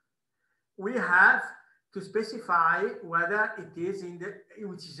point, we have to specify whether it is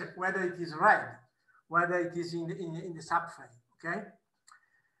whether it is red, whether it is in the subframe, okay?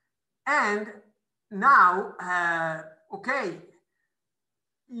 And now, okay,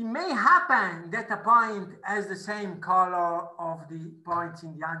 it may happen that a point has the same color of the points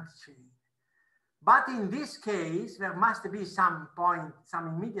in the anti-chain. But in this case, there must be some point, some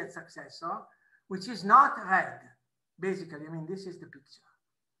immediate successor, which is not red. Basically, I mean, this is the picture.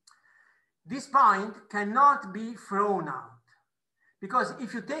 This point cannot be thrown out, because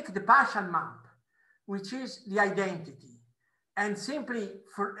if you take the partial map, which is the identity, and simply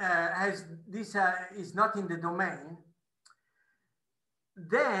as this is not in the domain,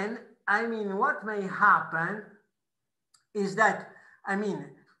 then, I mean, what may happen is that, I mean,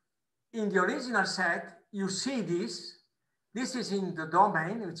 in the original set, you see this is in the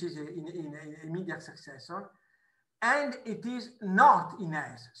domain, which is in immediate successor, and it is not in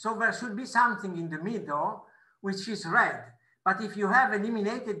S. So there should be something in the middle, which is red. But if you have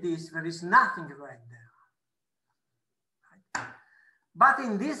eliminated this, there is nothing red there. Right? But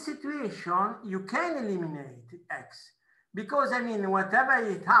in this situation, you can eliminate X, because I mean, whatever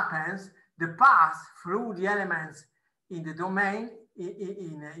it happens, the path through the elements in the domain,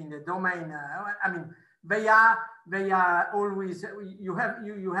 in the domain, I mean, they are always, you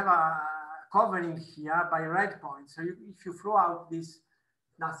have a covering here by red points. So if you throw out this,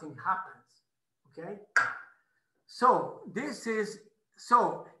 nothing happens, okay? So this is,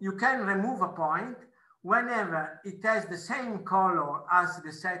 so you can remove a point whenever it has the same color as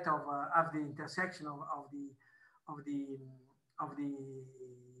the set of the intersection of the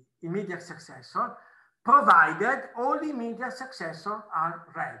immediate successor, provided all the immediate successors are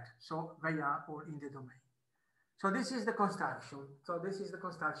red. So they are all in the domain. So this is the construction. So this is the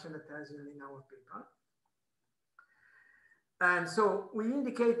construction that has in our paper. And so we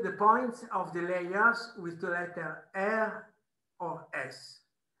indicate the points of the layers with the letter R or S.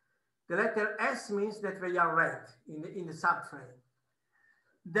 The letter S means that they are red in the subframe.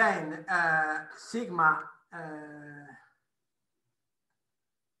 Then sigma,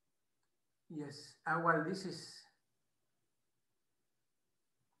 yes, well, this is,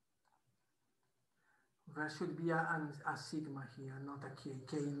 there should be a sigma here, not a K.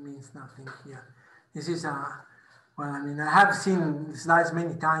 K means nothing here. This is a, well, I mean, I have seen the slides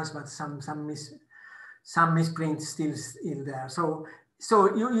many times, but some misprints still there. So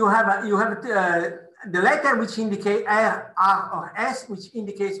you have the letter which indicate R or S, which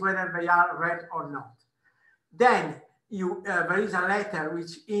indicates whether they are red or not. Then there is a letter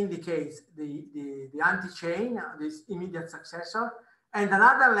which indicates the anti-chain, this immediate successor, and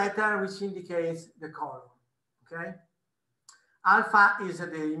another letter which indicates the color. Okay, alpha is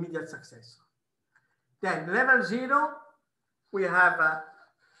the immediate successor. Then level 0, we have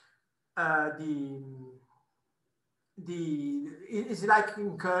it's like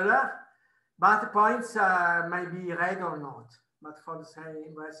in color, but the points may be red or not, but for the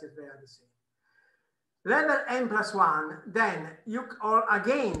same rest they are the same. Level n+1, then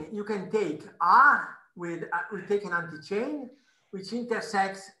you can take R with we take an anti-chain which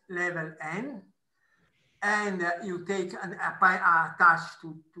intersects level n, and you take attach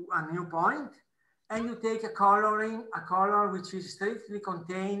to a new point, and you take a color which is strictly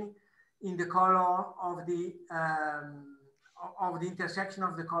contained in the color of the intersection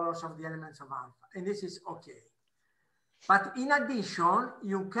of the colors of the elements of alpha, and this is okay. But in addition,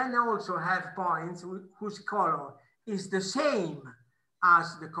 you can also have points whose color is the same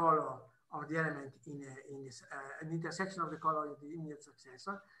as the color of the element in an intersection of the color of the immediate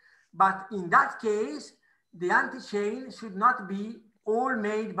successor. But in that case, the anti-chain should not be all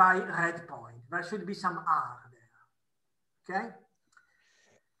made by red point. There should be some R there, okay?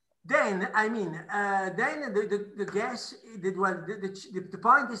 Then, I mean, then the guess, the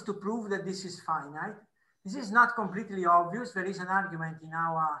point is to prove that this is finite. This is not completely obvious. There is an argument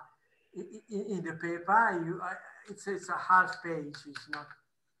in the paper. It's a half page. It's not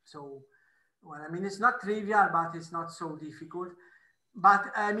so, well, I mean, it's not trivial, but it's not so difficult.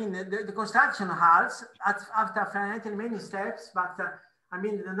 But I mean, the construction halts after finitely many steps, but I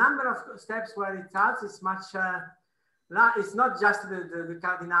mean, the number of steps where it halts is much, it's not just the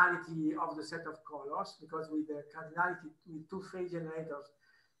cardinality of the set of colors, because with the cardinality with 2 phase generators,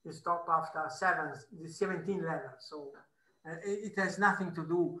 you stop after 17 levels. So it has nothing to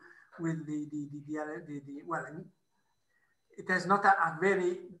do with well, it has not a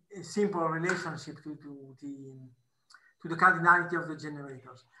very simple relationship to the cardinality of the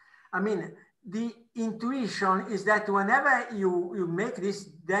generators. I mean, the intuition is that whenever you make these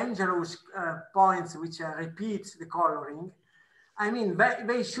dangerous points which repeats the coloring, I mean,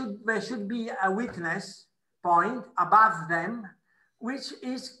 there should be a witness point above them, which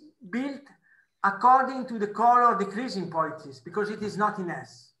is built according to the color decreasing policies, because it is not in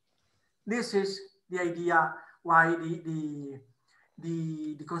S. This is the idea why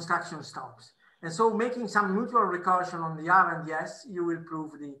the construction stops. And so making some mutual recursion on the R and the S, you will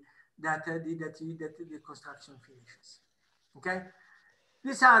prove that the construction finishes. Okay?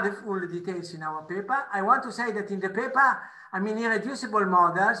 These are the full details in our paper. I want to say that in the paper, I mean, irreducible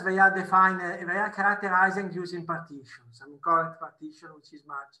models, they are defined, they are characterizing using partitions. I mean, correct partition, which is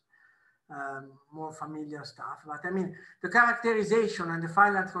much more familiar stuff. But I mean, the characterization and the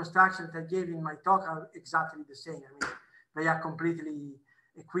final construction that I gave in my talk are exactly the same. I mean, they are completely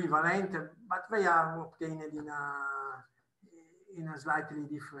equivalent, but they are obtained in a slightly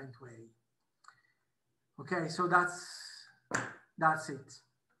different way. Okay, so that's it.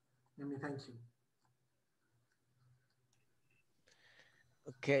 Let me thank you.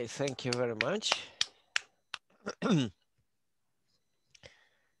 Okay, thank you very much.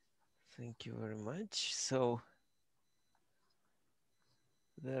 Thank you very much. So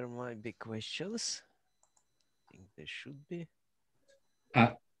there might be questions. think there should be.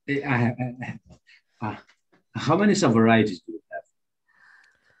 How many subvarieties do you have?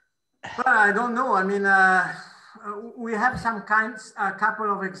 Well, I don't know. I mean, we have some kinds, a couple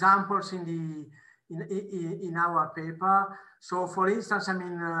of examples in our paper. So, for instance, I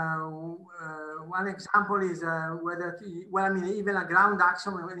mean, one example is even a ground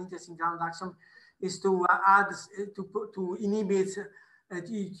axiom, an interesting ground axiom, is to add to inhibit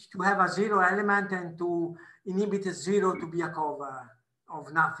to have a zero element and to inhibit a zero to be a cover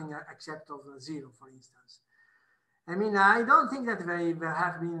of nothing except of zero, for instance. I mean, I don't think that they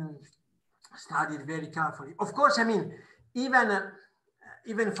have been studied very carefully. Of course, I mean, even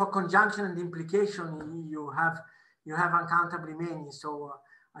for conjunction and implication, you have uncountably many. So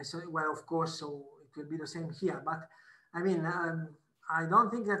I said, well, of course, so it will be the same here. But I mean, I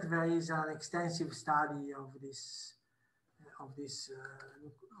don't think that there is an extensive study of these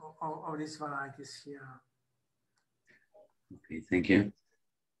varieties here. Okay, thank you.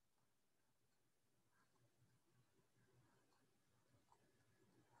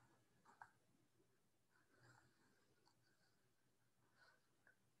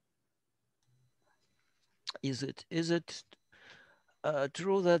 Is it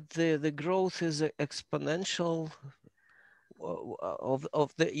true that the growth is exponential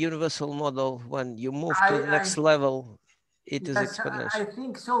of the universal model when you move to the next level? It is exponential. I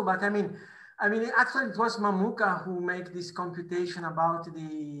think so, but I mean, actually, it was Mamuka who made this computation about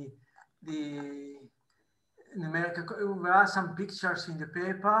the numerical. There are some pictures in the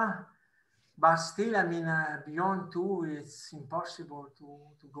paper, but still, I mean, beyond 2, it's impossible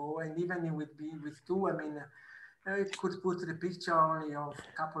to go. And even with 2, I mean, it could put the picture only of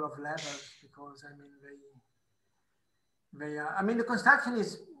a couple of levels because I mean they are. I mean, the construction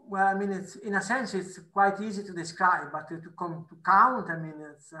is, well, I mean, it's in a sense it's quite easy to describe, but to count, I mean,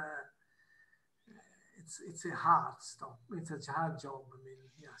 it's a hard stuff. It's a hard job. I mean,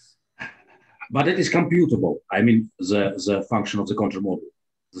 yes. But it is computable. I mean, the function of the contour model,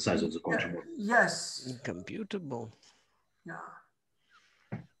 the size of the contour model. Yes. Computable. Yeah.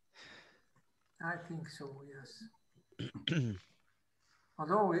 I think so. Yes.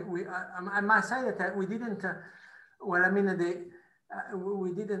 Although I must say that we didn't. Well, I mean,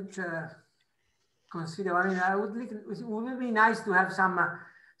 we didn't consider. I mean, it would be nice to have some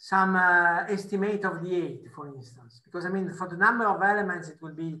estimate of the 8, for instance, because I mean, for the number of elements, it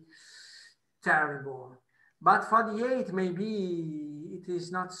will be terrible. But for the 8, maybe it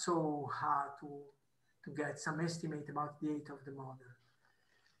is not so hard to get some estimate about the 8 of the model.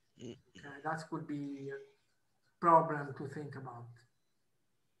 That could be a problem to think about.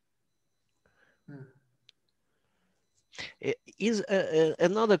 Is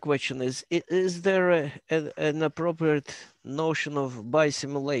another question is there an appropriate notion of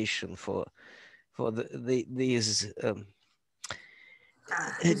bisimulation for these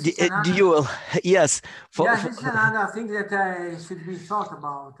dual? Yes. Yes, this is another thing that should be thought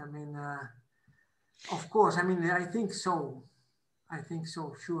about. I mean, of course, I mean, I think so. I think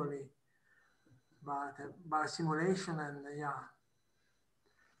so, surely. But bisimulation and yeah,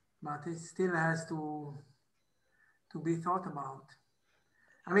 but it still has to be thought about.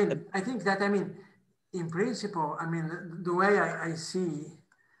 I mean, I think that, I mean, in principle, I mean, the way I see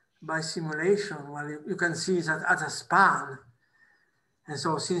bisimulation, well, you can see it as a span. And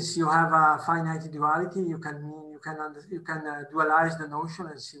so since you have a finite duality, you can dualize the notion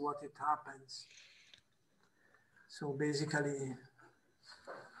and see what it happens. So basically,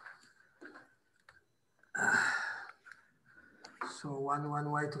 so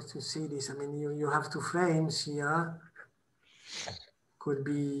one way to see this, I mean, you have 2 frames here, could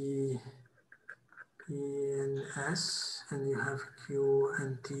be P and S, and you have Q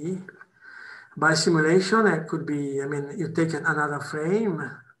and T. By simulation, it could be, I mean, you take another frame,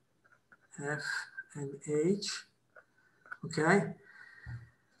 F and H, okay?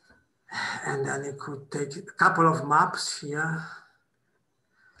 And then you could take a couple of maps here,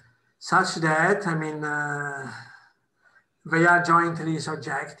 such that, I mean, they are jointly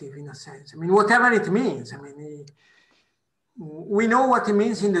surjective in a sense. I mean, whatever it means, I mean, we know what it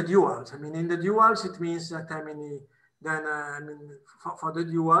means in the duals. I mean, in the duals, it means that, I mean, then, I mean, for the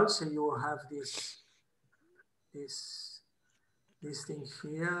duals, you have this thing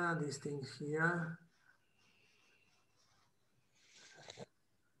here, this thing here.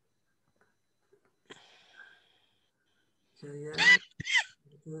 Okay, yeah.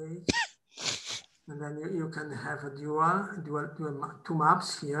 And then you can have a dual 2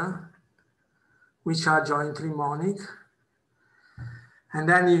 maps here, which are jointly monic. And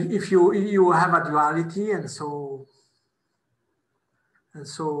then if you have a duality, and so And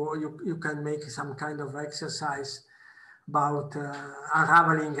so you can make some kind of exercise about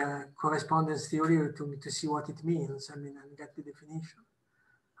unraveling a correspondence theory to see what it means, I mean, and get the definition,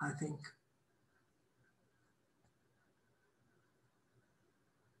 I think.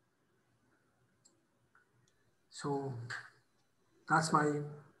 So that's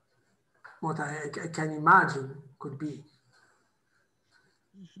what I can imagine could be.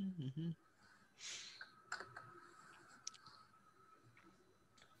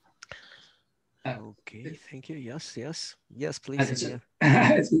 Okay, thank you. Yes, please. This is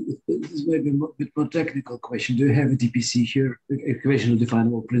maybe a bit more technical question. Do you have a DPC here, equation of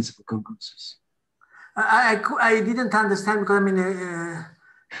definable principal congruences? I didn't understand because I mean.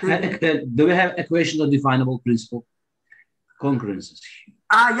 Do we have equation of definable principal congruences?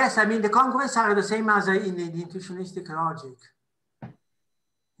 Yes, I mean the congruences are the same as in the intuitionistic logic.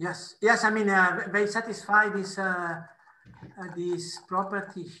 Yes, I mean they satisfy this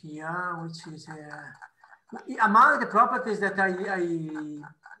property here, which is among the properties that I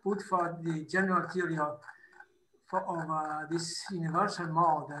put for the general theory of these universal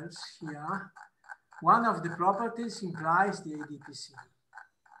models here. One of the properties implies the ADPC.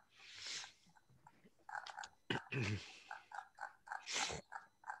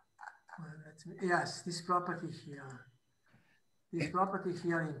 Yes, this property here. This property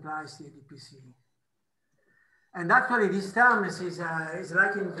here implies the ADPC. And actually, this term is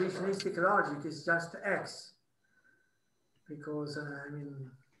like in intuitionistic logic, it's just X. Because, I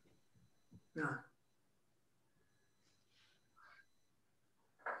mean, yeah.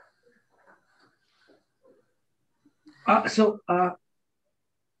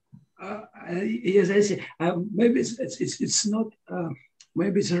 Yes, I see. Maybe it's not.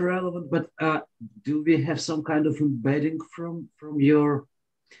 Maybe it's irrelevant, but do we have some kind of embedding from your?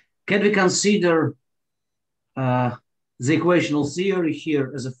 Can we consider the equational theory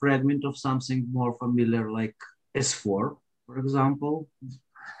here as a fragment of something more familiar, like S4, for example?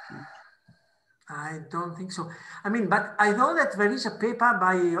 I don't think so. I mean, but I know that there is a paper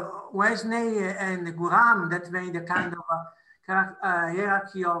by Wesley and Guram that made a kind of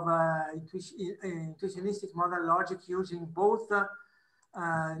hierarchy of intuitionistic model logic using both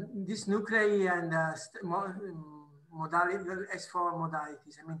this nuclei and modality, S4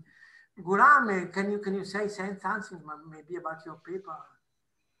 modalities. I mean, Guram, can you say something maybe about your paper?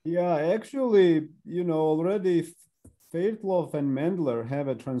 Yeah, actually, you know, already Fairtloff and Mendler have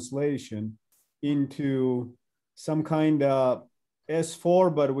a translation into some kind of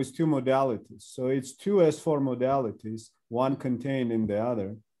S4, but with two modalities. So it's two S4 modalities, one contained in the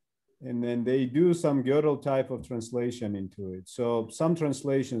other. And then they do some Gödel type of translation into it. So some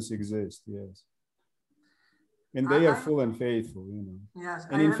translations exist, yes. And they are full and faithful, you know. Yes.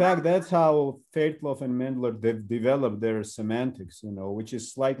 And in fact, that's how Fairtloff and Mendler developed their semantics, you know, which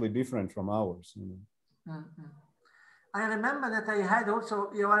is slightly different from ours, you know. Mm-hmm. I remember that I had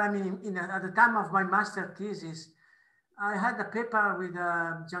also, you know, I mean, at the time of my master thesis, I had a paper with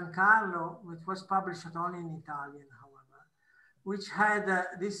Giancarlo, which was published only in Italian, however, which had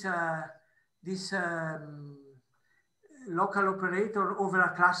this local operator over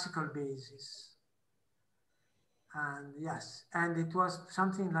a classical basis. And yes, and it was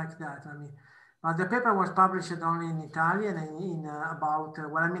something like that. I mean, but the paper was published only in Italian and in about,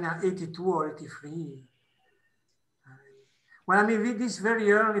 well, I mean, 82 or 83. Well, I mean, with these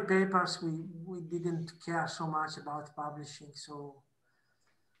very early papers, we didn't care so much about publishing. So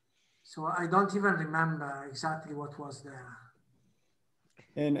I don't even remember exactly what was there.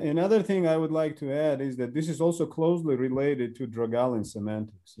 And another thing I would like to add is that this is also closely related to Dragalian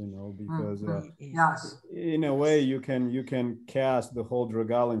semantics, you know, because yes, in a way you can cast the whole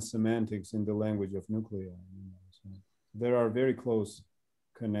Dragalian semantics in the language of nuclei. You know, so there are very close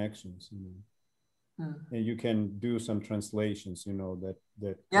connections, you know. And you can do some translations, you know,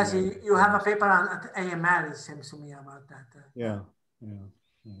 that yes, you have a paper at AML, it seems to me, about that. Yeah.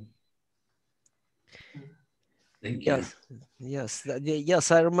 Thank you.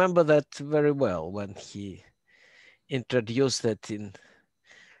 Yes, I remember that very well when he introduced that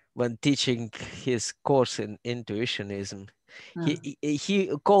when teaching his course in intuitionism.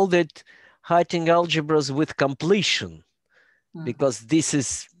 He called it hiding algebras with completion, because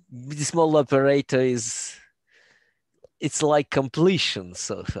this small operator it's like completion,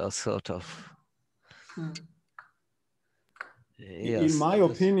 sort of. Yes, in my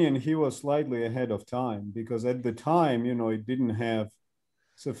opinion, he was slightly ahead of time, because at the time, you know, it didn't have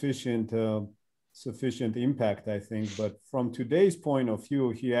sufficient impact, I think. But from today's point of view,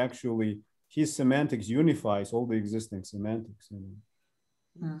 his semantics unifies all the existing semantics. You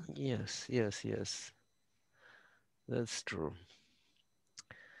know? Yes. That's true.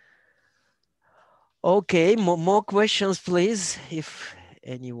 Okay, more questions, please, if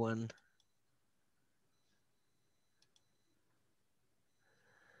anyone.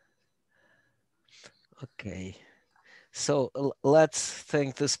 Okay, so let's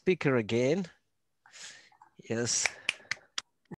thank the speaker again. Yes.